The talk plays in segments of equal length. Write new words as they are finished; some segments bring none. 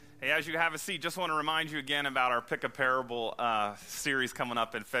Hey, as you have a seat, just want to remind you again about our Pick a Parable series coming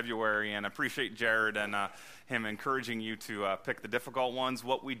up in February, and I appreciate Jared and him encouraging you to pick the difficult ones.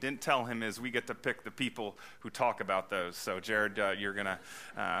 What we didn't tell him is we get to pick the people who talk about those. So, Jared, you're gonna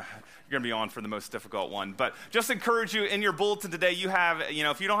be on for the most difficult one. But just encourage you in your bulletin today. You have,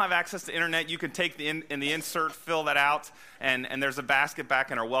 if you don't have access to internet, you can take the insert, fill that out, and there's a basket back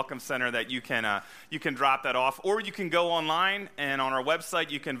in our welcome center that you can drop that off, or you can go online and on our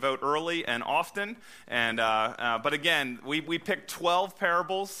website you can vote early and often. And but again, we picked 12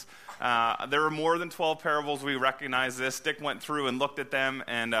 parables. There are more than 12 parables. We recognize this. Dick went through and looked at them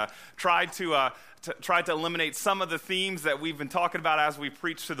and tried to eliminate some of the themes that we've been talking about as we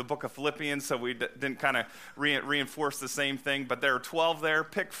preach through the book of Philippians, so we didn't kind of reinforce the same thing. But there are 12 there.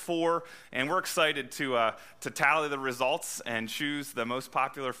 Pick 4, and we're excited to tally the results and choose the most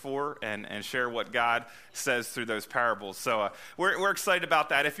popular 4 and share what God says through those parables. So we're excited about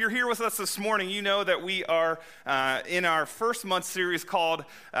that. If you're here with us this morning, you know that we are in our first month series called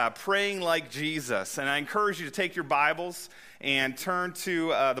Praying Like Jesus. And I encourage you to take your Bibles and turn to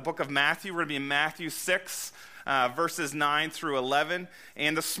the book of Matthew. We're going to be in Matthew 6, verses 9 through 11.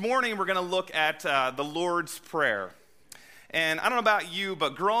 And this morning we're going to look at the Lord's Prayer. And I don't know about you,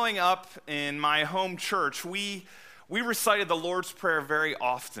 but growing up in my home church, we recited the Lord's Prayer very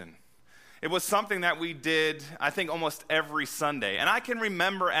often. It was something that we did, I think, almost every Sunday. And I can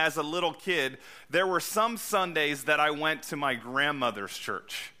remember as a little kid, there were some Sundays that I went to my grandmother's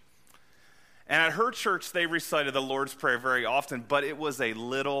church. And at her church, they recited the Lord's Prayer very often, but it was a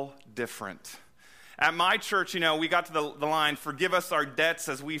little different. At my church, we got to the line, "Forgive us our debts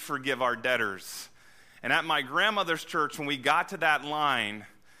as we forgive our debtors." And at my grandmother's church, when we got to that line,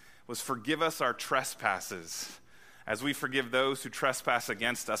 was "Forgive us our trespasses as we forgive those who trespass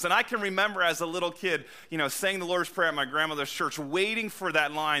against us." And I can remember as a little kid, saying the Lord's Prayer at my grandmother's church, waiting for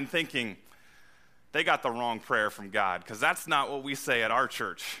that line, thinking, they got the wrong prayer from God, because that's not what we say at our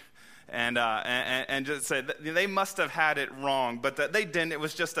church. And just say they must have had it wrong, but they didn't. It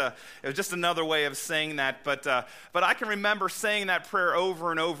was just another way of saying that. But I can remember saying that prayer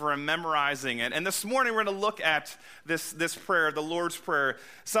over and over and memorizing it. And this morning we're going to look at this prayer, the Lord's Prayer.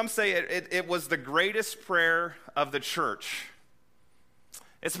 Some say it was the greatest prayer of the church.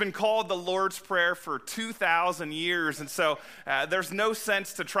 It's been called the Lord's Prayer for 2,000 years, and so there's no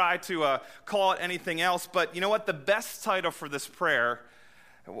sense to try to call it anything else. But you know what? The best title for this prayer,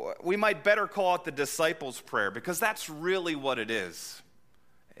 we might better call it the disciples' prayer, because that's really what it is.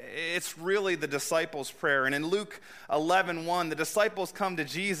 It's really the disciples' prayer. And in Luke 11:1, the disciples come to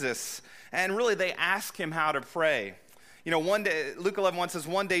Jesus, and really they ask him how to pray. One day, Luke 11:1 says,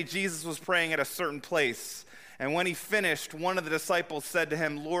 "One day Jesus was praying at a certain place, and when he finished, one of the disciples said to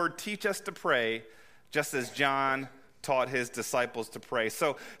him, 'Lord, teach us to pray, just as John taught his disciples to pray.'"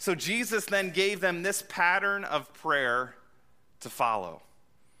 So Jesus then gave them this pattern of prayer to follow.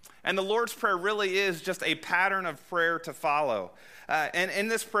 And the Lord's Prayer really is just a pattern of prayer to follow. And in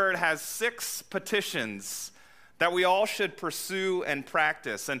this prayer, it has 6 petitions that we all should pursue and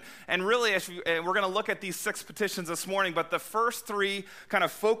practice. And really, we're going to look at these 6 petitions this morning, but the first 3 kind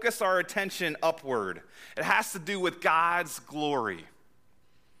of focus our attention upward. It has to do with God's glory.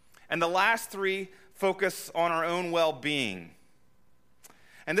 And the last 3 focus on our own well-being.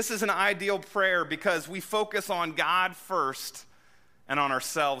 And this is an ideal prayer because we focus on God first and on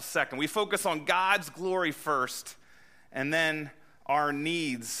ourselves second. We focus on God's glory first, and then our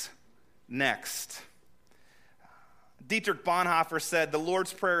needs next. Dietrich Bonhoeffer said, "The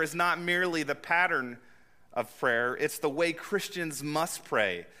Lord's Prayer is not merely the pattern of prayer, it's the way Christians must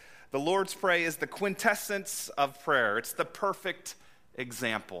pray. The Lord's Prayer is the quintessence of prayer. It's the perfect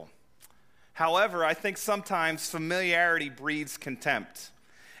example." However, I think sometimes familiarity breeds contempt.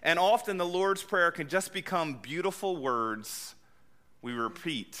 And often the Lord's Prayer can just become beautiful words we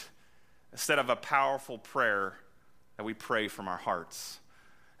repeat instead of a powerful prayer that we pray from our hearts.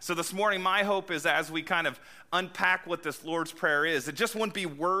 So this morning, my hope is as we kind of unpack what this Lord's Prayer is, it just wouldn't be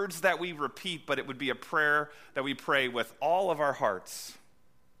words that we repeat, but it would be a prayer that we pray with all of our hearts.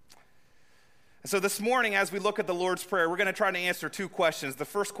 So this morning, as we look at the Lord's Prayer, we're going to try to answer 2 questions. The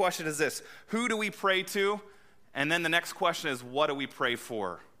first question is this: who do we pray to? And then the next question is, what do we pray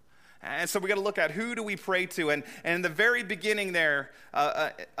for? And so we got to look at who do we pray to. And in the very beginning there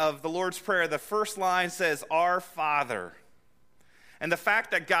of the Lord's Prayer, the first line says, "Our Father." And the fact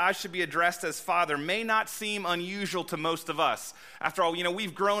that God should be addressed as Father may not seem unusual to most of us. After all,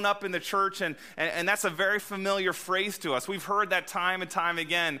 we've grown up in the church, and that's a very familiar phrase to us. We've heard that time and time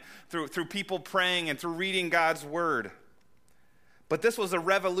again through people praying and through reading God's Word. But this was a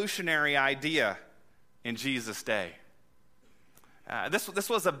revolutionary idea in Jesus' day. This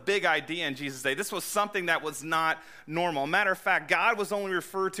was a big idea in Jesus' day. This was something that was not normal. Matter of fact, God was only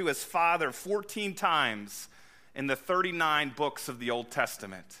referred to as Father 14 times in the 39 books of the Old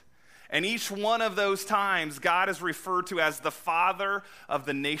Testament. And each one of those times, God is referred to as the Father of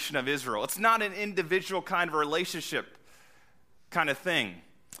the nation of Israel. It's not an individual kind of relationship kind of thing.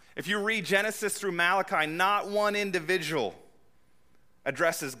 If you read Genesis through Malachi, not one individual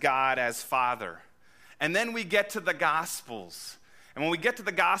addresses God as Father. And then we get to the Gospels. And when we get to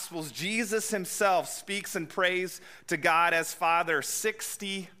the Gospels, Jesus himself speaks and prays to God as Father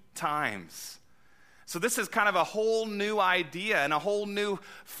 60 times. So this is kind of a whole new idea and a whole new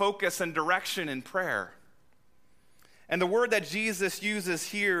focus and direction in prayer. And the word that Jesus uses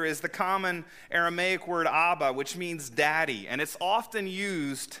here is the common Aramaic word Abba, which means daddy. And it's often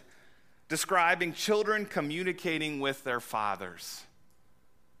used describing children communicating with their fathers.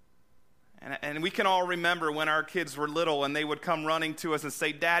 And we can all remember when our kids were little and they would come running to us and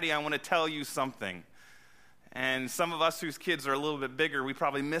say, "Daddy, I want to tell you something." And some of us whose kids are a little bit bigger, we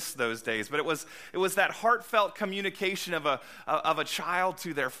probably miss those days. But it was that heartfelt communication of a child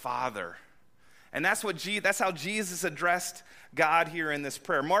to their father. And that's how Jesus addressed God here in this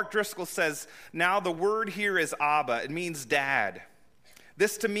prayer. Mark Driscoll says, now the word here is Abba. It means dad.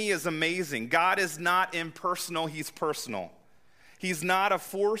 This to me is amazing. God is not impersonal, he's personal. He's not a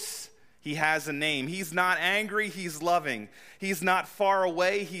force, he has a name. He's not angry, he's loving. He's not far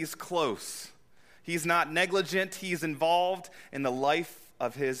away, he's close. He's not negligent, he's involved in the life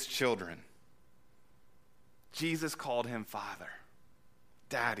of his children. Jesus called him Father,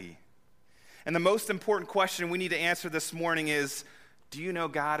 Daddy. And the most important question we need to answer this morning is, do you know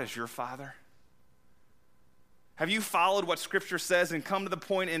God as your Father? Have you followed what Scripture says and come to the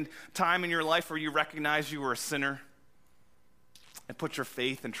point in time in your life where you recognize you were a sinner and put your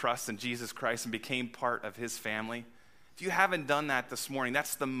faith and trust in Jesus Christ and became part of his family? If you haven't done that this morning,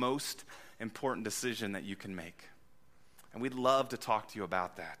 that's the most important decision that you can make. And we'd love to talk to you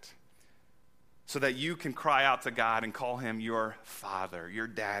about that so that you can cry out to God and call him your Father, your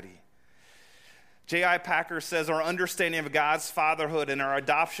Daddy. J.I. Packer says our understanding of God's fatherhood and our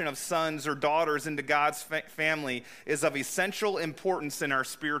adoption of sons or daughters into God's family is of essential importance in our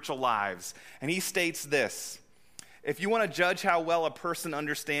spiritual lives. And he states this: if you want to judge how well a person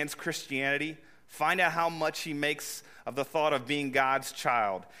understands Christianity, find out how much he makes of the thought of being God's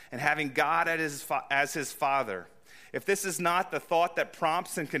child and having God as his father. If this is not the thought that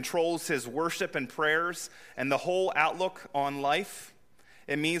prompts and controls his worship and prayers and the whole outlook on life,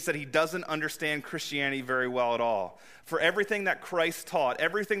 it means that he doesn't understand Christianity very well at all. For everything that Christ taught,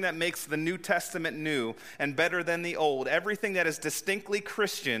 everything that makes the New Testament new and better than the Old, everything that is distinctly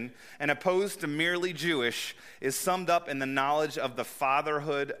Christian and opposed to merely Jewish, is summed up in the knowledge of the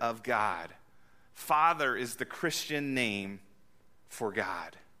fatherhood of God. Father is the Christian name for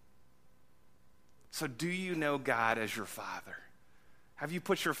God. So do you know God as your Father? Have you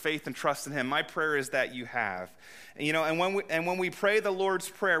put your faith and trust in him? My prayer is that you have. And when we pray the Lord's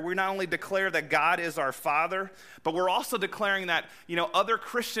Prayer, we not only declare that God is our Father, but we're also declaring that, other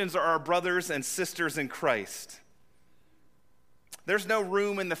Christians are our brothers and sisters in Christ. There's no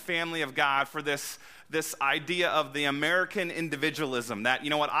room in the family of God for this idea of the American individualism that,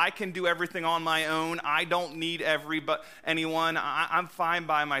 I can do everything on my own. I don't need anyone. I'm fine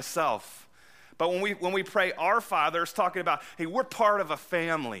by myself. But when we pray our Father, it's talking about, hey, we're part of a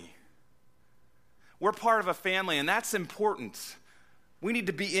family. We're part of a family, and that's important. We need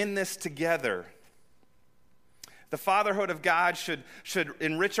to be in this together. The fatherhood of God should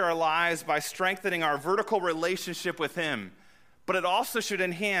enrich our lives by strengthening our vertical relationship with him. But it also should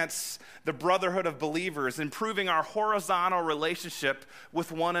enhance the brotherhood of believers, improving our horizontal relationship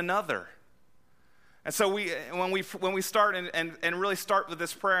with one another. And so when we start and really start with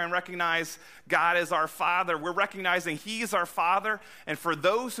this prayer and recognize God as our Father, we're recognizing he's our Father. And for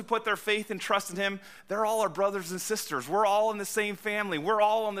those who put their faith and trust in him, they're all our brothers and sisters. We're all in the same family. We're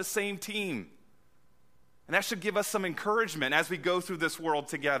all on the same team. And that should give us some encouragement as we go through this world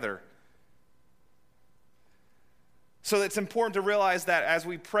together. So it's important to realize that as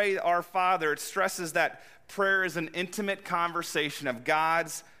we pray our Father, it stresses that prayer is an intimate conversation of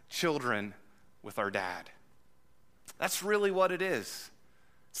God's children with our dad. That's really what it is.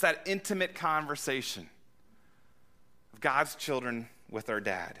 It's that intimate conversation of God's children with our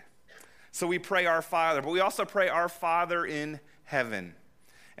dad. So we pray our Father, but we also pray our Father in heaven.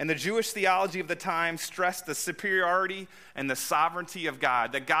 And the Jewish theology of the time stressed the superiority and the sovereignty of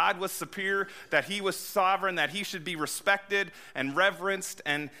God, that God was superior, that he was sovereign, that he should be respected and reverenced,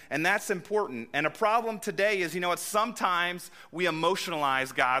 and that's important. And a problem today is, sometimes we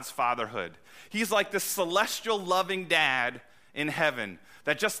emotionalize God's fatherhood. He's like this celestial loving dad, in heaven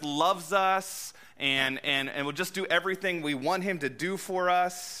that just loves us and will just do everything we want him to do for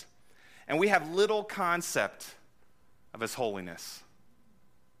us. And we have little concept of his holiness.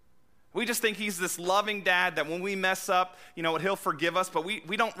 We just think he's this loving dad that when we mess up, he'll forgive us, but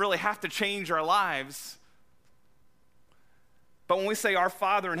we don't really have to change our lives. But when we say our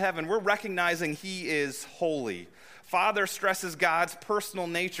Father in heaven, we're recognizing he is holy. Father stresses God's personal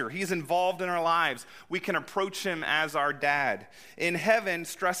nature. He's involved in our lives. We can approach him as our dad. In heaven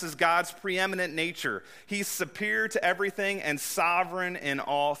stresses God's preeminent nature. He's superior to everything and sovereign in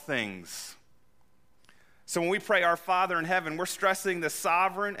all things. So when we pray our Father in heaven, we're stressing the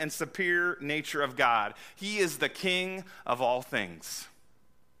sovereign and superior nature of God. He is the King of all things.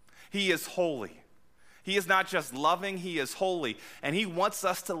 He is holy. He is not just loving, he is holy. And he wants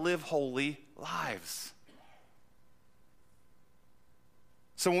us to live holy lives.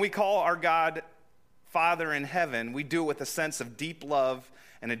 So when we call our God Father in heaven, we do it with a sense of deep love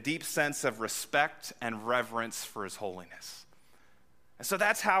and a deep sense of respect and reverence for his holiness. And so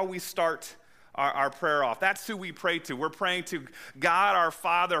that's how we start our prayer off. That's who we pray to. We're praying to God our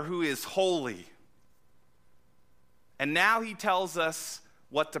Father who is holy. And now he tells us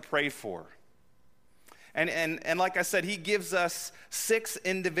what to pray for. And like I said, he gives us 6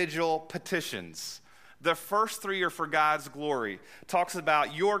 individual petitions. The first 3 are for God's glory. Talks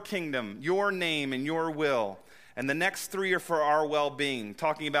about your kingdom, your name, and your will. And the next 3 are for our well-being,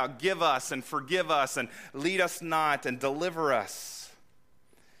 talking about give us and forgive us and lead us not and deliver us.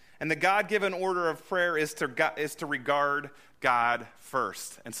 And the God-given order of prayer is to regard God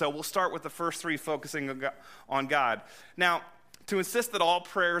first. And so we'll start with the first 3, focusing on God. Now, to insist that all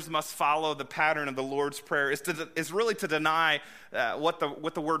prayers must follow the pattern of the Lord's Prayer is really to deny what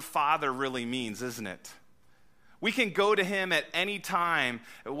the word Father really means, isn't it? We can go to him at any time,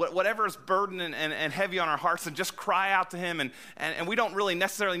 whatever is burdened and heavy on our hearts, and just cry out to him. And we don't really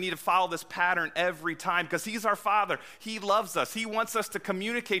necessarily need to follow this pattern every time because he's our Father. He loves us. He wants us to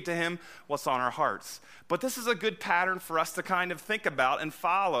communicate to him what's on our hearts. But this is a good pattern for us to kind of think about and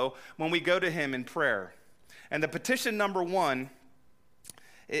follow when we go to him in prayer. And the petition number 1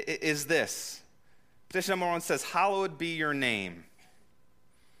 is this. Petition number 1 says, hallowed be your name.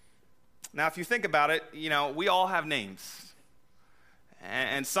 Now, if you think about it, we all have names.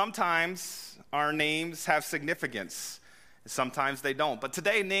 And sometimes our names have significance. Sometimes they don't. But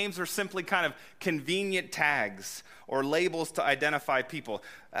today, names are simply kind of convenient tags or labels to identify people.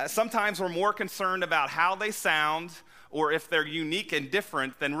 Sometimes we're more concerned about how they sound or if they're unique and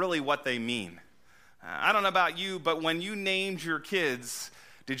different than really what they mean. I don't know about you, but when you named your kids,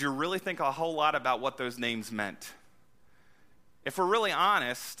 did you really think a whole lot about what those names meant? If we're really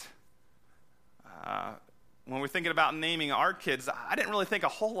honest, when we're thinking about naming our kids, I didn't really think a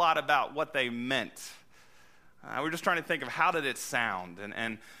whole lot about what they meant. We're just trying to think of how did it sound,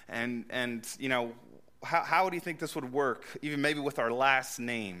 and how do you think this would work, even maybe with our last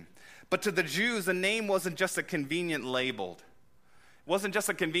name? But to the Jews, a name wasn't just a convenient label. It wasn't just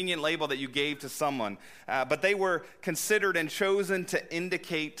a convenient label that you gave to someone, but they were considered and chosen to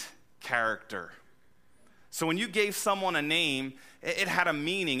indicate character. So when you gave someone a name, it had a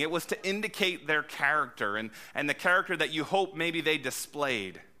meaning. It was to indicate their character and the character that you hope maybe they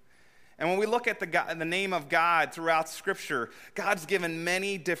displayed. And when we look at the name of God throughout Scripture, God's given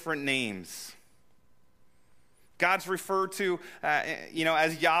many different names. God's referred to,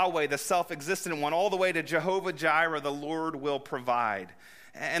 as Yahweh, the self-existent one, all the way to Jehovah Jireh, the Lord will provide.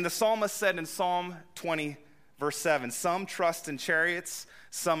 And the psalmist said in Psalm 20, verse 7, some trust in chariots,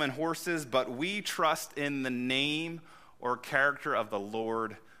 some in horses, but we trust in the name or character of the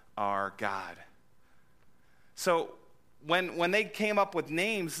Lord our God. So when they came up with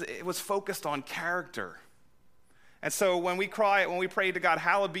names, it was focused on character. And so when we pray to God,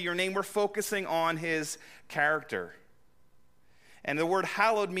 hallowed be your name, we're focusing on his character. And the word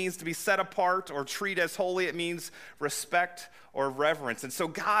hallowed means to be set apart or treat as holy. It means respect or reverence. And so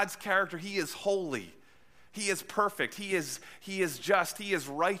God's character, he is holy. He is perfect. He is just. He is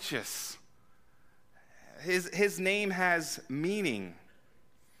righteous. His name has meaning.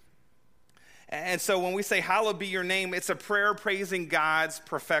 And so when we say, hallowed be your name, it's a prayer praising God's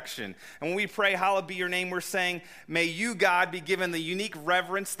perfection. And when we pray, hallowed be your name, we're saying, may you, God, be given the unique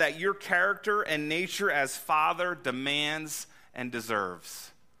reverence that your character and nature as Father demands and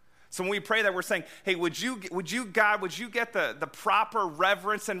deserves. So when we pray that, we're saying, hey, would you God, would you get the proper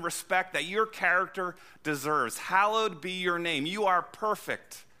reverence and respect that your character deserves? Hallowed be your name. You are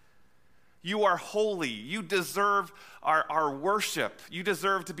perfect. You are holy. You deserve our worship. You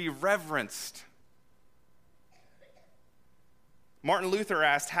deserve to be reverenced. Martin Luther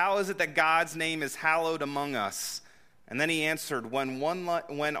asked, how is it that God's name is hallowed among us? And then he answered,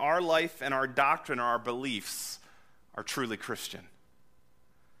 when our life and our doctrine or our beliefs are truly Christian.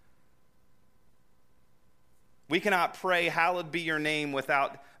 We cannot pray, hallowed be your name,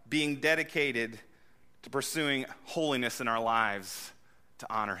 without being dedicated to pursuing holiness in our lives to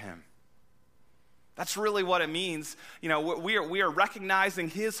honor him. That's really what it means. You know, we are recognizing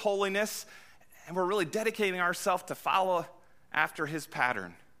his holiness, and we're really dedicating ourselves to follow after his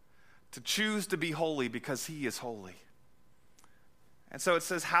pattern, to choose to be holy because he is holy. And so it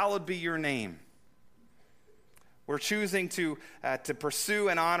says, hallowed be your name. We're choosing to pursue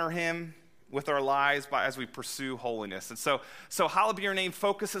and honor him with our lives as we pursue holiness. And so hallowed be your name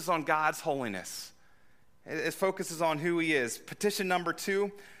focuses on God's holiness. It focuses on who he is. Petition number 2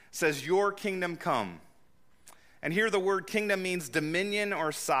 says, your kingdom come. And here the word kingdom means dominion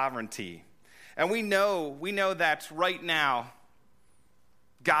or sovereignty. And we know that right now,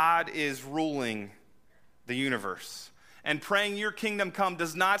 God is ruling the universe. And praying your kingdom come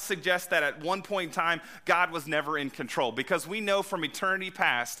does not suggest that at one point in time, God was never in control. Because we know from eternity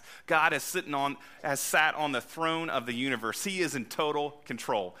past, God has sat on the throne of the universe. He is in total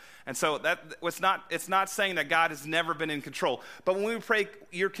control. And so it's not saying that God has never been in control. But when we pray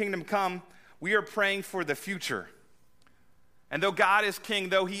your kingdom come, we are praying for the future. And though God is king,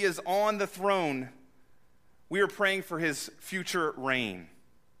 though he is on the throne, we are praying for his future reign.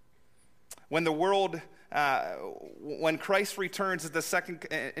 When Christ returns in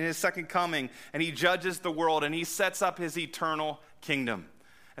his second coming, and he judges the world, and he sets up his eternal kingdom.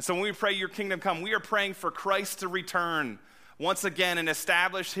 And so when we pray your kingdom come, we are praying for Christ to return once again and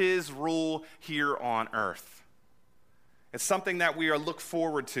establish his rule here on earth. It's something that we are look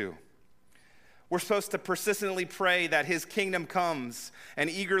forward to. We're supposed to persistently pray that his kingdom comes and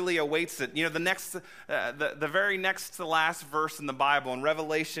eagerly awaits it. You know, the very next to last verse in the Bible, in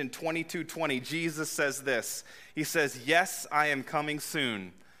Revelation 22:20, Jesus says this. He says, yes, I am coming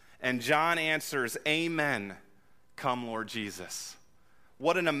soon. And John answers, amen, come Lord Jesus.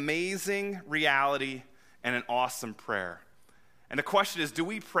 What an amazing reality and an awesome prayer. And the question is, do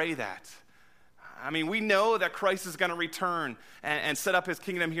we pray that? I mean, we know that Christ is going to return and set up his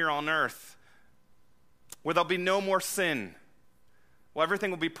kingdom here on earth, where there'll be no more sin. Well,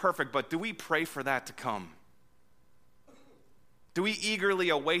 everything will be perfect, but do we pray for that to come? Do we eagerly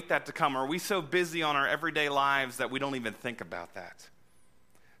await that to come? Or are we so busy on our everyday lives that we don't even think about that?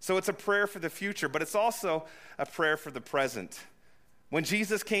 So it's a prayer for the future, but it's also a prayer for the present. When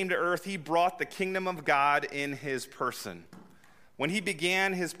Jesus came to earth, he brought the kingdom of God in his person. When he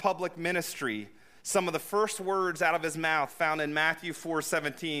began his public ministry, some of the first words out of his mouth found in Matthew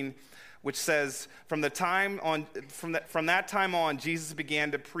 4:17, which says, from that time on, Jesus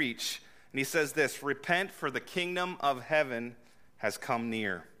began to preach. And he says this, repent, for the kingdom of heaven has come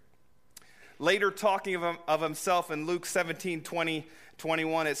near. Later, talking of himself in Luke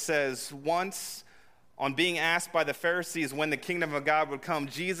 17:20-21, it says, once, on being asked by the Pharisees when the kingdom of God would come,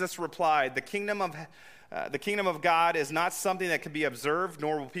 Jesus replied, the kingdom of God is not something that can be observed,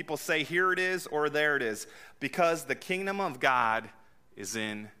 nor will people say, here it is or there it is, because the kingdom of God is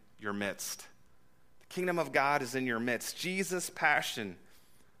in your midst. The kingdom of God is in your midst. Jesus' passion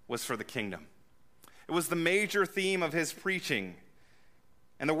was for the kingdom. It was the major theme of his preaching.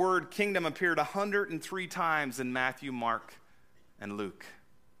 And the word kingdom appeared 103 times in Matthew, Mark, and Luke.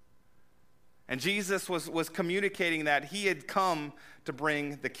 And Jesus was communicating that he had come to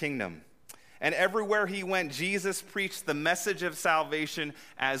bring the kingdom. And everywhere he went, Jesus preached the message of salvation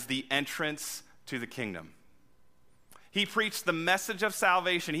as the entrance to the kingdom. He preached the message of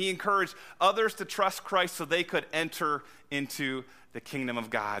salvation. He encouraged others to trust Christ so they could enter into the kingdom of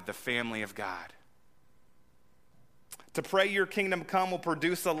God, the family of God. To pray your kingdom come will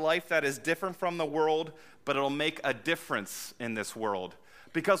produce a life that is different from the world, but it'll make a difference in this world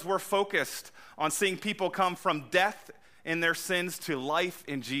because we're focused on seeing people come from death in their sins to life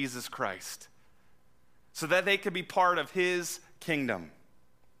in Jesus Christ so that they could be part of his kingdom.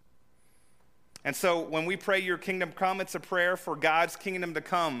 And so when we pray your kingdom come, it's a prayer for God's kingdom to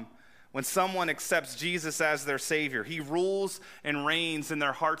come when someone accepts Jesus as their Savior. He rules and reigns in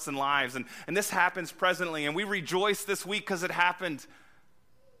their hearts and lives. And this happens presently, and we rejoice this week because it happened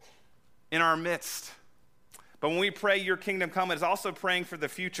in our midst. But when we pray your kingdom come, it's also praying for the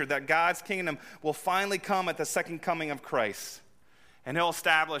future, that God's kingdom will finally come at the second coming of Christ. And he'll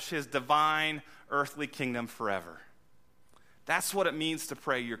establish his divine earthly kingdom forever. That's what it means to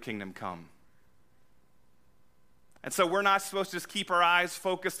pray your kingdom come. And so we're not supposed to just keep our eyes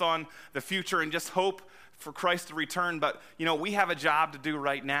focused on the future and just hope for Christ to return. But, we have a job to do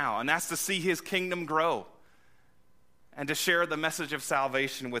right now, and that's to see his kingdom grow and to share the message of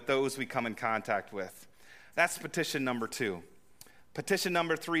salvation with those we come in contact with. That's petition number 2. Petition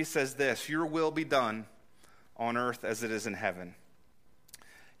number 3 says this: your will be done on earth as it is in heaven.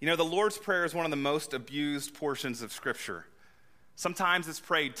 You know, the Lord's Prayer is one of the most abused portions of Scripture. Sometimes it's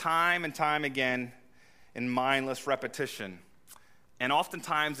prayed time and time again in mindless repetition. And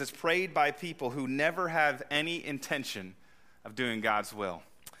oftentimes it's prayed by people who never have any intention of doing God's will.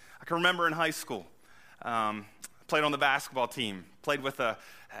 I can remember in high school, played on the basketball team, played with a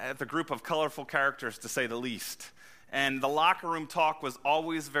group of colorful characters, to say the least. And the locker room talk was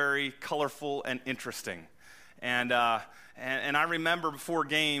always very colorful and interesting. And I remember before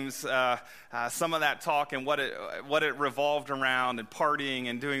games, some of that talk and what it revolved around, and partying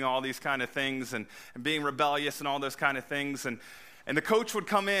and doing all these kind of things, and being rebellious and all those kind of things. And the coach would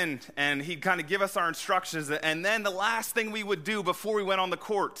come in and he'd kind of give us our instructions. And then the last thing we would do before we went on the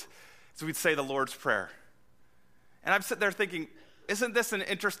court is we'd say the Lord's Prayer. And I'm sitting there thinking, isn't this an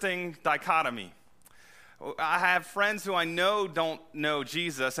interesting dichotomy? I have friends who I know don't know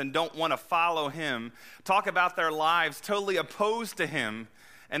Jesus and don't want to follow him, talk about their lives totally opposed to him,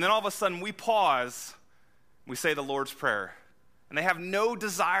 and then all of a sudden we pause, we say the Lord's Prayer, and they have no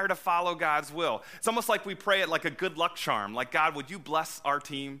desire to follow God's will. It's almost like we pray it like a good luck charm, like, God, would you bless our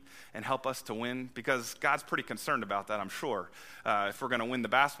team and help us to win? Because God's pretty concerned about that, I'm sure, if we're going to win the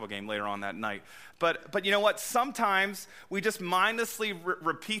basketball game later on that night. But you know what? Sometimes we just mindlessly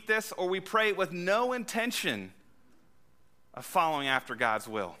repeat this, or we pray it with no intention of following after God's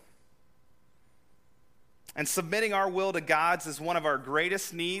will. And submitting our will to God's is one of our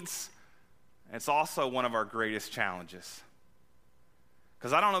greatest needs, and it's also one of our greatest challenges.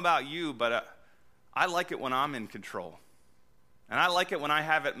 Because I don't know about you, but I like it when I'm in control. And I like it when I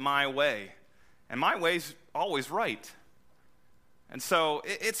have it my way. And my way's always right. And so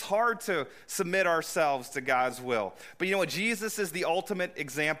it's hard to submit ourselves to God's will. But you know what? Jesus is the ultimate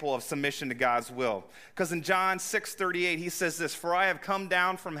example of submission to God's will. Because in John 6:38, he says this: for I have come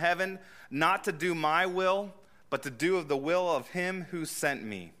down from heaven not to do my will, but to do the will of him who sent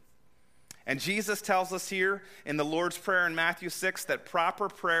me. And Jesus tells us here in the Lord's Prayer in Matthew 6 that proper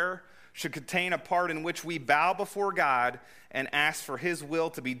prayer should contain a part in which we bow before God and ask for his will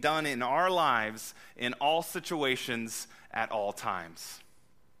to be done in our lives in all situations at all times.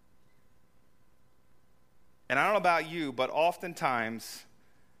 And I don't know about you, but oftentimes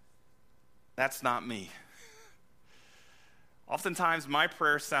that's not me. Oftentimes my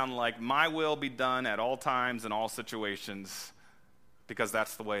prayers sound like my will be done at all times in all situations, because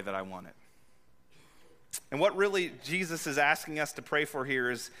that's the way that I want it. And what really Jesus is asking us to pray for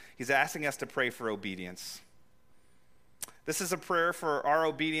here is he's asking us to pray for obedience. This is a prayer for our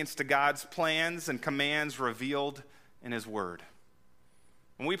obedience to God's plans and commands revealed in his word.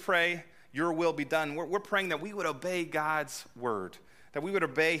 When we pray, your will be done, we're praying that we would obey God's word, that we would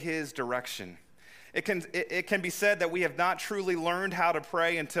obey his direction. It can be said that we have not truly learned how to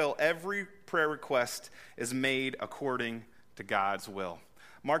pray until every prayer request is made according to God's will.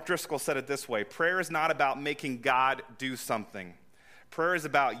 Mark Driscoll said it this way: prayer is not about making God do something. Prayer is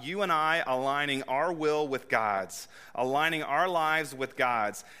about you and I aligning our will with God's, aligning our lives with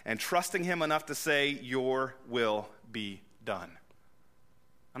God's, and trusting him enough to say, your will be done.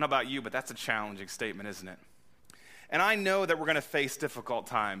 I don't know about you, but that's a challenging statement, isn't it? And I know that we're going to face difficult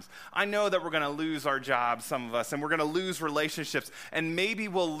times. I know that we're going to lose our jobs, some of us, and we're going to lose relationships, and maybe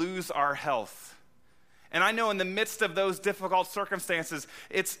we'll lose our health. And I know in the midst of those difficult circumstances,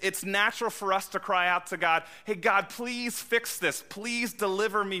 it's natural for us to cry out to God, hey, God, please fix this. Please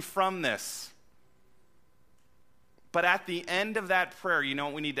deliver me from this. But at the end of that prayer, you know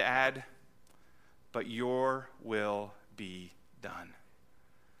what we need to add? But your will be done.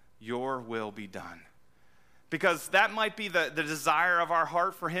 Your will be done. Because that might be the desire of our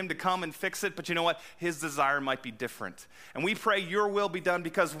heart for him to come and fix it, but you know what? His desire might be different. And we pray your will be done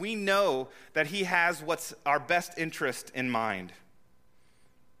because we know that he has what's our best interest in mind.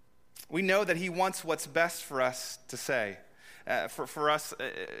 We know that he wants what's best for us to say, for us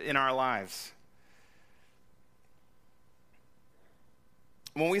in our lives.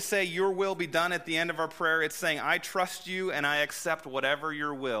 When we say your will be done at the end of our prayer, it's saying, I trust you and I accept whatever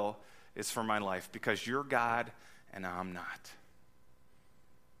your will is for my life, because you're God and I'm not.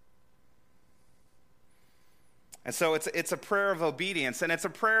 And so it's a prayer of obedience, and it's a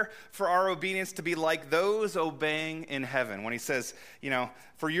prayer for our obedience to be like those obeying in heaven. When he says,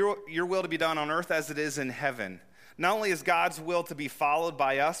 for your will to be done on earth as it is in heaven. Not only is God's will to be followed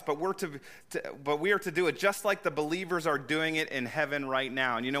by us, but we are to do it just like the believers are doing it in heaven right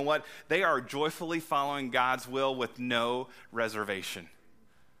now. And you know what? They are joyfully following God's will with no reservation.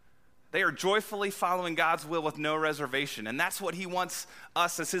 They are joyfully following God's will with no reservation. And that's what he wants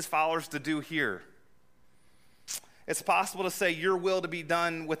us as his followers to do here. It's possible to say your will to be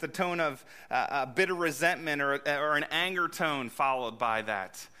done with a tone of bitter resentment or an anger tone followed by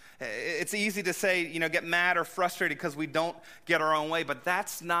that. It's easy to say, get mad or frustrated because we don't get our own way, but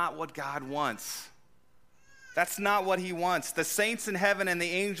that's not what God wants. That's not what he wants. The saints in heaven and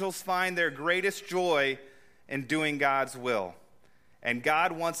the angels find their greatest joy in doing God's will. And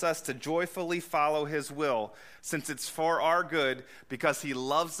God wants us to joyfully follow his will, since it's for our good, because he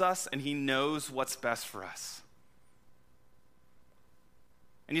loves us and he knows what's best for us.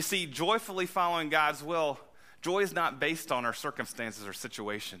 And you see, joyfully following God's will, joy is not based on our circumstances or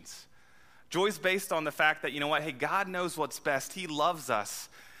situations. Joy is based on the fact that, hey, God knows what's best. He loves us.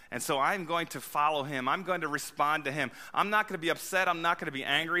 And so I'm going to follow him. I'm going to respond to him. I'm not going to be upset. I'm not going to be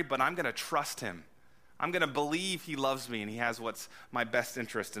angry, but I'm going to trust him. I'm going to believe he loves me and he has what's my best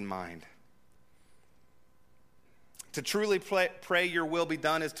interest in mind. To truly pray your will be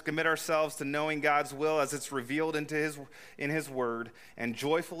done is to commit ourselves to knowing God's will as it's revealed in his word and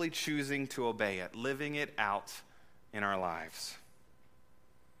joyfully choosing to obey it, living it out in our lives.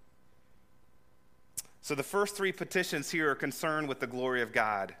 So the first three petitions here are concerned with the glory of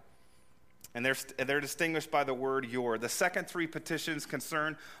God. And they're distinguished by the word your. The second three petitions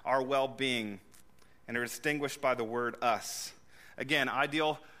concern our well-being. And are distinguished by the word us. Again,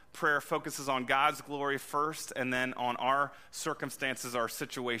 ideal prayer focuses on God's glory first and then on our circumstances, our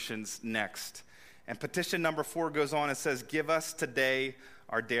situations next. And petition number 4 goes on and says, give us today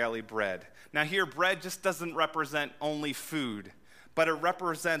our daily bread. Now here, bread just doesn't represent only food, but it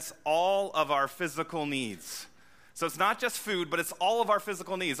represents all of our physical needs. So it's not just food, but it's all of our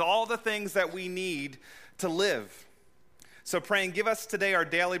physical needs, all the things that we need to live. So praying, give us today our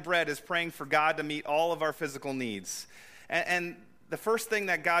daily bread, is praying for God to meet all of our physical needs. And the first thing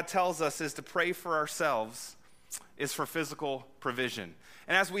that God tells us is to pray for ourselves is for physical provision.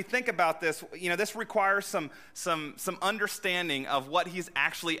 And as we think about this, this requires some understanding of what he's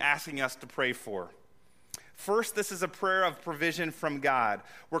actually asking us to pray for. First, this is a prayer of provision from God.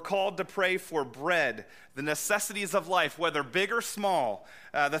 We're called to pray for bread, the necessities of life, whether big or small,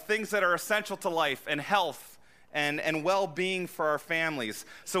 the things that are essential to life, and health, and well-being for our families.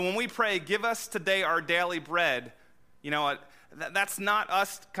 So when we pray, give us today our daily bread, that's not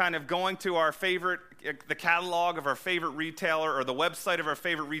us kind of going to the catalog of our favorite retailer or the website of our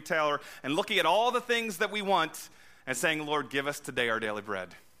favorite retailer and looking at all the things that we want and saying, Lord, give us today our daily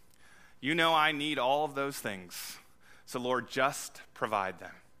bread. I need all of those things. So Lord, just provide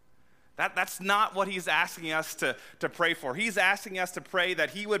them. That's not what he's asking us to pray for. He's asking us to pray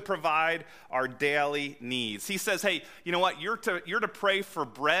that he would provide our daily needs. He says, hey, you know what? You're to pray for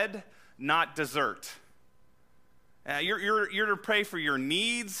bread, not dessert. You're to pray for your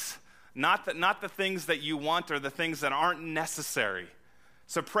needs, not the things that you want or the things that aren't necessary.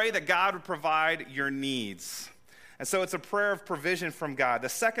 So pray that God would provide your needs. And so it's a prayer of provision from God. The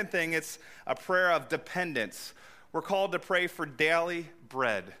second thing, it's a prayer of dependence. We're called to pray for daily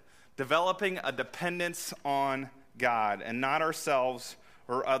bread, developing a dependence on God and not ourselves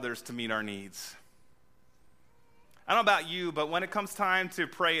or others to meet our needs. I don't know about you, but when it comes time to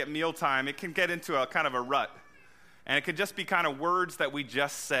pray at mealtime, it can get into a kind of a rut. And it could just be kind of words that we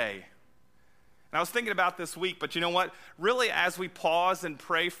just say. And I was thinking about this week, but you know what? Really, as we pause and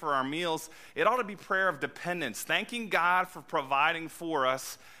pray for our meals, it ought to be prayer of dependence, thanking God for providing for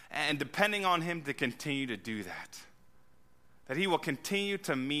us and depending on him to continue to do that. That he will continue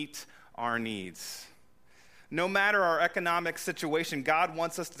to meet our needs. No matter our economic situation, God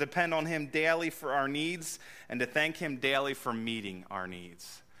wants us to depend on him daily for our needs and to thank him daily for meeting our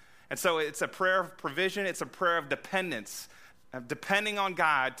needs. And so it's a prayer of provision, it's a prayer of dependence, of depending on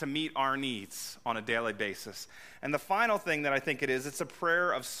God to meet our needs on a daily basis. And the final thing that I think it is, it's a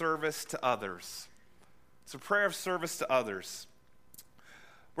prayer of service to others. It's a prayer of service to others.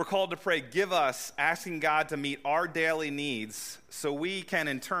 We're called to pray, give us, asking God to meet our daily needs so we can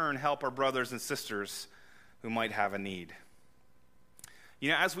in turn help our brothers and sisters who might have a need.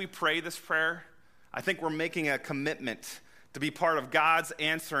 As we pray this prayer, I think we're making a commitment to be part of God's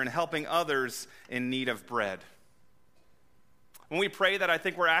answer in helping others in need of bread. When we pray that, I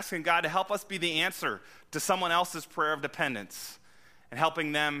think we're asking God to help us be the answer to someone else's prayer of dependence and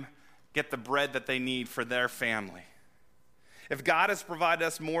helping them get the bread that they need for their family. If God has provided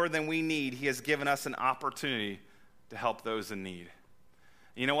us more than we need, he has given us an opportunity to help those in need.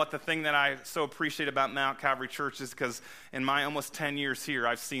 You know what? The thing that I so appreciate about Mount Calvary Church is because in my almost 10 years here,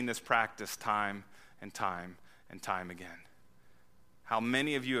 I've seen this practice time and time and time again. How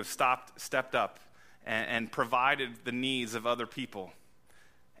many of you have stepped up and provided the needs of other people.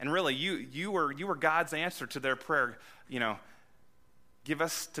 And really, you were God's answer to their prayer. Give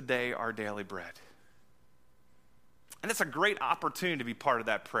us today our daily bread. And it's a great opportunity to be part of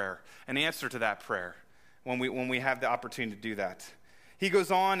that prayer, an answer to that prayer, when we have the opportunity to do that. He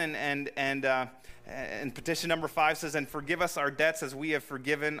goes on and petition number 5 says, and forgive us our debts as we have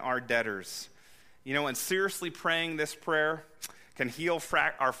forgiven our debtors. You know, and seriously praying this prayer can heal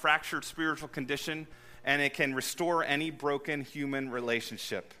our fractured spiritual condition, and it can restore any broken human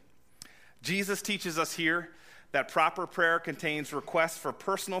relationship. Jesus teaches us here that proper prayer contains requests for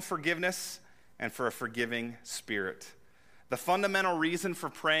personal forgiveness and for a forgiving spirit. The fundamental reason for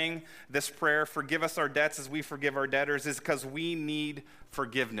praying this prayer, forgive us our debts as we forgive our debtors, is because we need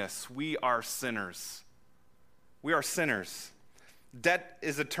forgiveness. We are sinners. We are sinners. Debt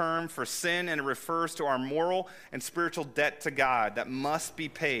is a term for sin, and it refers to our moral and spiritual debt to God that must be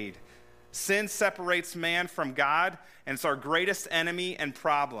paid. Sin separates man from God, and it's our greatest enemy and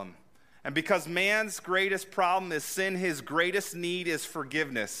problem. And because man's greatest problem is sin, his greatest need is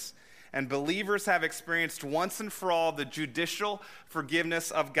forgiveness. And believers have experienced once and for all the judicial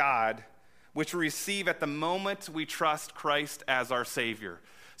forgiveness of God, which we receive at the moment we trust Christ as our Savior.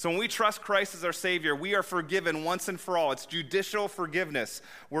 So when we trust Christ as our Savior, we are forgiven once and for all. It's judicial forgiveness.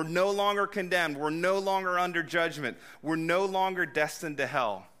 We're no longer condemned. We're no longer under judgment. We're no longer destined to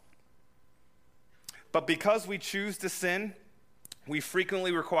hell. But because we choose to sin, we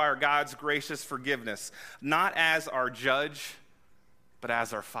frequently require God's gracious forgiveness, not as our judge, but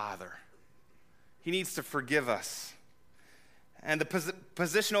as our Father. He needs to forgive us. And the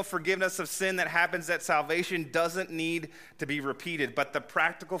positional forgiveness of sin that happens at salvation doesn't need to be repeated, but the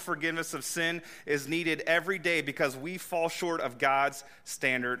practical forgiveness of sin is needed every day because we fall short of God's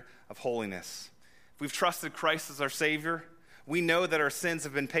standard of holiness. If we've trusted Christ as our Savior, we know that our sins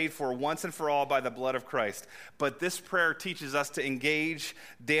have been paid for once and for all by the blood of Christ. But this prayer teaches us to engage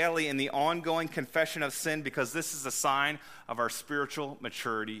daily in the ongoing confession of sin because this is a sign of our spiritual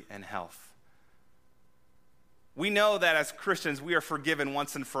maturity and health. We know that as Christians, we are forgiven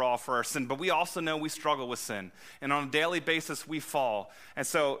once and for all for our sin, but we also know we struggle with sin. And on a daily basis, we fall. And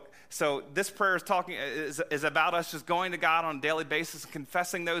so this prayer is about us just going to God on a daily basis and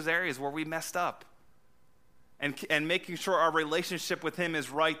confessing those areas where we messed up. And making sure our relationship with Him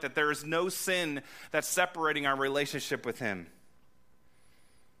is right, that there is no sin that's separating our relationship with Him.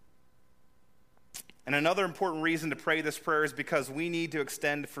 And another important reason to pray this prayer is because we need to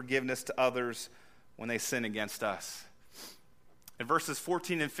extend forgiveness to others when they sin against us. In verses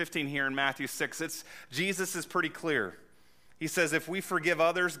 14 and 15 here in Matthew 6, Jesus is pretty clear. He says, if we forgive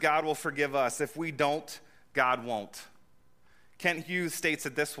others, God will forgive us. If we don't, God won't. Kent Hughes states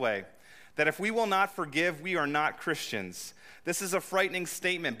it this way, that if we will not forgive, we are not Christians. This is a frightening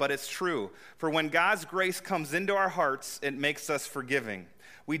statement, but it's true. For when God's grace comes into our hearts, it makes us forgiving.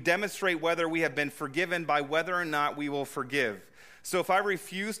 We demonstrate whether we have been forgiven by whether or not we will forgive. So if I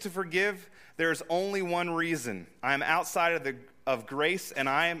refuse to forgive, there's only one reason. I am outside of grace, and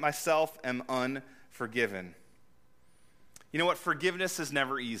I myself am unforgiven. You know what? Forgiveness is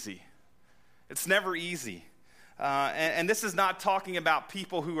never easy. It's never easy. And this is not talking about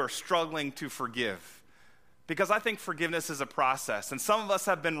people who are struggling to forgive. Because I think forgiveness is a process. And some of us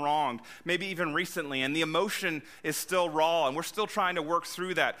have been wronged, maybe even recently, and the emotion is still raw, and we're still trying to work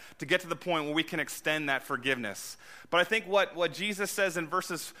through that to get to the point where we can extend that forgiveness. But I think what Jesus says in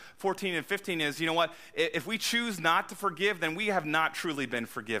verses 14 and 15 is, you know what, if we choose not to forgive, then we have not truly been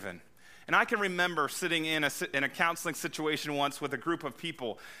forgiven. And I can remember sitting in a counseling situation once with a group of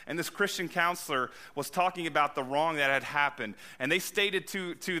people, and this Christian counselor was talking about the wrong that had happened. And they stated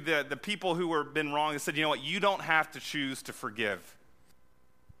to the people who were been wrong, they said, you know what, you don't have to choose to forgive.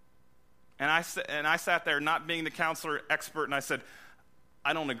 And I sat there not being the counselor expert, and I said,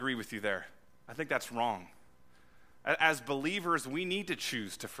 I don't agree with you there. I think that's wrong. As believers, we need to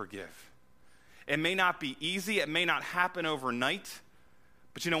choose to forgive. It may not be easy, it may not happen overnight,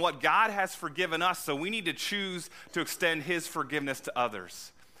 but you know what? God has forgiven us, so we need to choose to extend His forgiveness to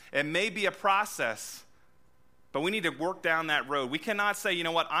others. It may be a process, but we need to work down that road. We cannot say, you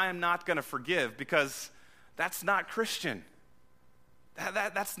know what, I am not going to forgive, because that's not Christian.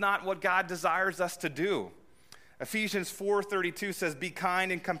 That's not what God desires us to do. Ephesians 4:32 says, be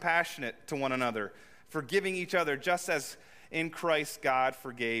kind and compassionate to one another, forgiving each other, just as in Christ God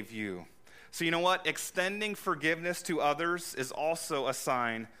forgave you. So you know what? Extending forgiveness to others is also a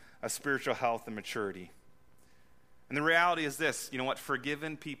sign of spiritual health and maturity. And the reality is this, you know what?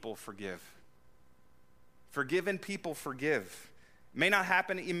 Forgiven people forgive. Forgiven people forgive. It may not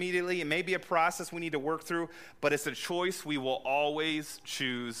happen immediately. It may be a process we need to work through, but it's a choice we will always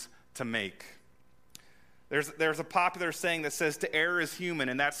choose to make. There's a popular saying that says, to err is human,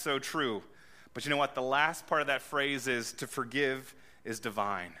 and that's so true. But you know what? The last part of that phrase is, to forgive is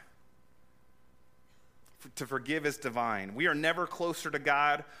divine. to forgive is divine. We are never closer to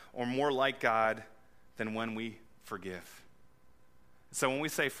God or more like God than when we forgive. So when we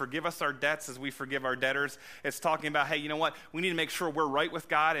say forgive us our debts as we forgive our debtors, it's talking about, hey, you know what? We need to make sure we're right with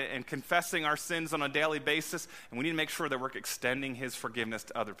God and confessing our sins on a daily basis, and we need to make sure that we're extending his forgiveness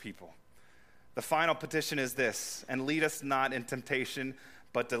to other people. The final petition is this: and lead us not in temptation,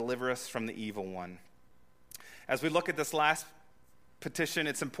 but deliver us from the evil one. As we look at this last petition,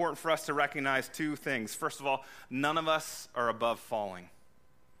 it's important for us to recognize two things. First of all, none of us are above falling.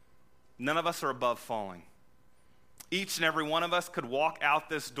 None of us are above falling. Each and every one of us could walk out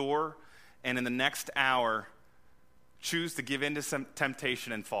this door and in the next hour choose to give in to some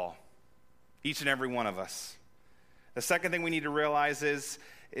temptation and fall. Each and every one of us. The second thing we need to realize is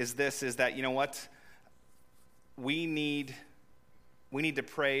that, you know what? We need to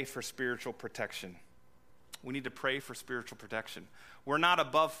pray for spiritual protection. We need to pray for spiritual protection. We're not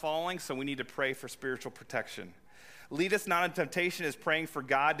above falling, so we need to pray for spiritual protection. Lead us not in temptation is praying for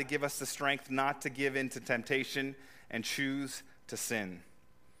God to give us the strength not to give in to temptation and choose to sin.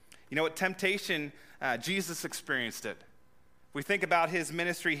 You know what? Temptation, Jesus experienced it. We think about his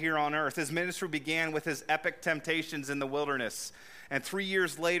ministry here on earth. His ministry began with his epic temptations in the wilderness. And 3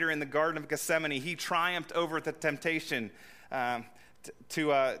 years later in the Garden of Gethsemane, he triumphed over the temptation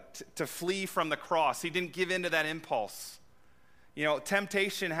to flee from the cross. He didn't give in to that impulse. You know,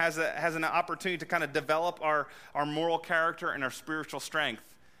 temptation has an opportunity to kind of develop our moral character and our spiritual strength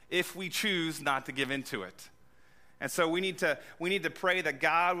if we choose not to give into it. And so we need to pray that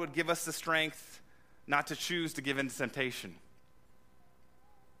God would give us the strength not to choose to give into temptation.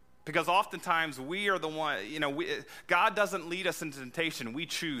 Because oftentimes we are the one, God doesn't lead us into temptation. We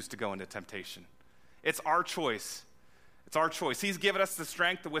choose to go into temptation. It's our choice. It's our choice. He's given us the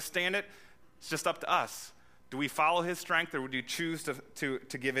strength to withstand it. It's just up to us. Do we follow his strength, or do we choose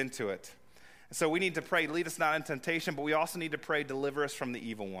to give into it? And so we need to pray, lead us not into temptation, but we also need to pray, deliver us from the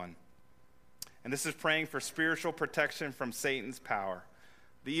evil one. And this is praying for spiritual protection from Satan's power.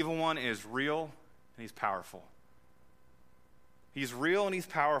 The evil one is real and he's powerful. He's real and he's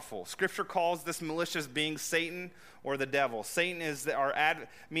powerful. Scripture calls this malicious being Satan or the devil. Satan is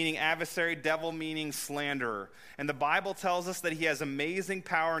meaning adversary, devil meaning slanderer. And the Bible tells us that he has amazing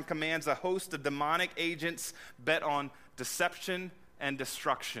power and commands a host of demonic agents bent on deception and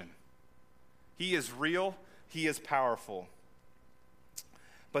destruction. He is real, he is powerful.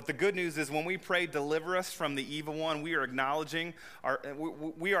 But the good news is when we pray, deliver us from the evil one, we are acknowledging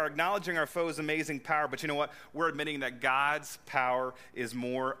our foe's amazing power. But you know what? We're admitting that God's power is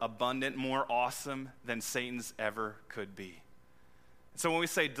more abundant, more awesome than Satan's ever could be. So when we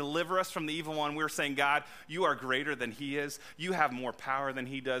say deliver us from the evil one, we're saying, God, you are greater than he is. You have more power than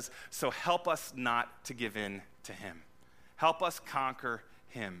he does. So help us not to give in to him. Help us conquer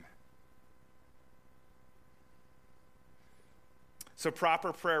him. So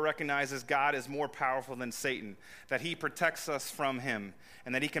proper prayer recognizes God is more powerful than Satan, that he protects us from him,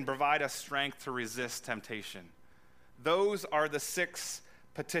 and that he can provide us strength to resist temptation. Those are the 6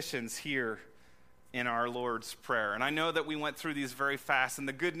 petitions here in our Lord's Prayer. And I know that we went through these very fast, and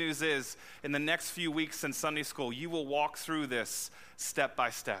the good news is, in the next few weeks in Sunday school, you will walk through this step by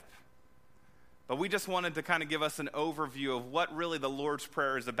step. But we just wanted to kind of give us an overview of what really the Lord's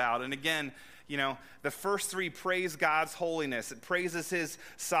Prayer is about. And again, the first 3 praise God's holiness. It praises his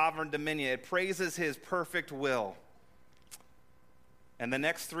sovereign dominion. It praises his perfect will. And the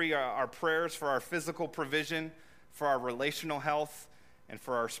next 3 are prayers for our physical provision, for our relational health, and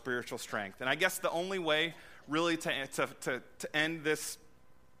for our spiritual strength. And I guess the only way really to end this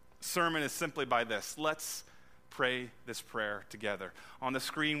sermon is simply by this. Let's pray this prayer together. On the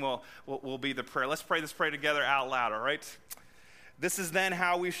screen will be the prayer. Let's pray this prayer together out loud, all right? This is then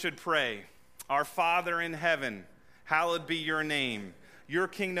how we should pray. Our Father in heaven, hallowed be your name. Your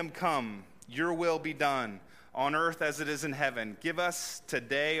kingdom come, your will be done, on earth as it is in heaven. Give us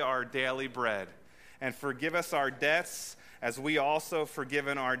today our daily bread, and forgive us our debts as we also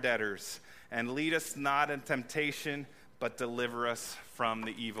forgiven our debtors. And lead us not in temptation, but deliver us from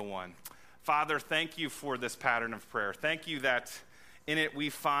the evil one. Father, thank you for this pattern of prayer. Thank you that in it we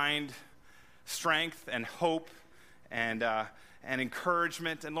find strength and hope and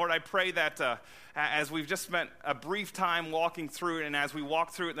encouragement. And Lord, I pray that as we've just spent a brief time walking through it, and as we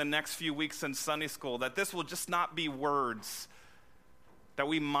walk through it in the next few weeks in Sunday school, that this will just not be words that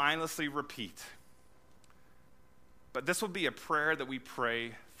we mindlessly repeat, but this will be a prayer that we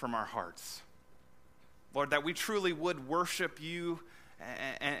pray from our hearts. Lord, that we truly would worship you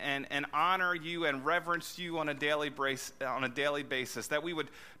and honor you and reverence you on a daily basis, that we would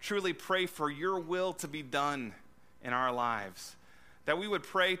truly pray for your will to be done in our lives, that we would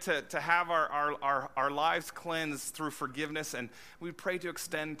pray to have our lives cleansed through forgiveness, and we pray to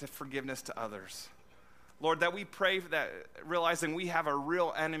extend to forgiveness to others. Lord, that we pray that realizing we have a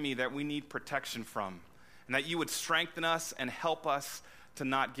real enemy that we need protection from, and that you would strengthen us and help us to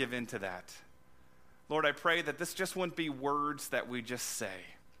not give in to that. Lord, I pray that this just wouldn't be words that we just say,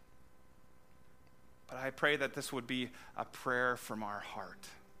 but I pray that this would be a prayer from our heart.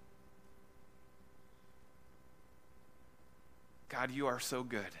 God, you are so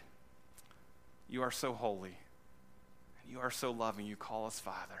good. You are so holy. And you are so loving. You call us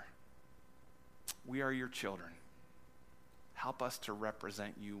Father. We are your children. Help us to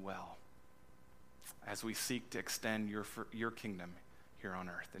represent you well as we seek to extend your kingdom here on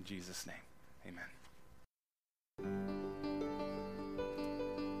earth. In Jesus' name, amen.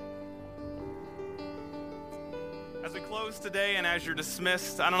 As we close today and as you're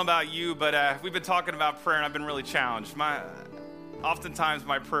dismissed, I don't know about you, but we've been talking about prayer and I've been really challenged. Oftentimes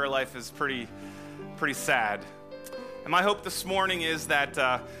my prayer life is pretty sad. And my hope this morning is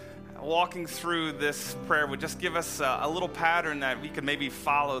that walking through this prayer would just give us a little pattern that we could maybe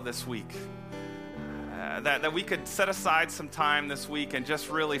follow this week. That we could set aside some time this week and just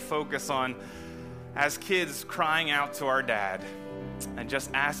really focus on, as kids, crying out to our dad and just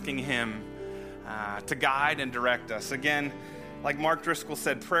asking him to guide and direct us. Again, like Mark Driscoll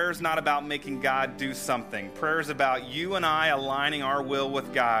said, prayer is not about making God do something. Prayer is about you and I aligning our will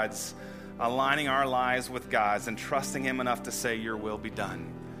with God's, aligning our lives with God's, and trusting him enough to say, your will be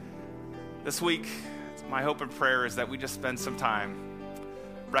done. This week, my hope and prayer is that we just spend some time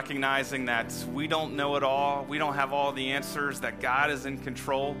recognizing that we don't know it all, we don't have all the answers, that God is in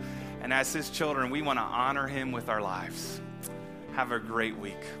control, and as his children, we want to honor him with our lives. Have a great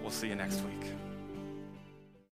week. We'll see you next week.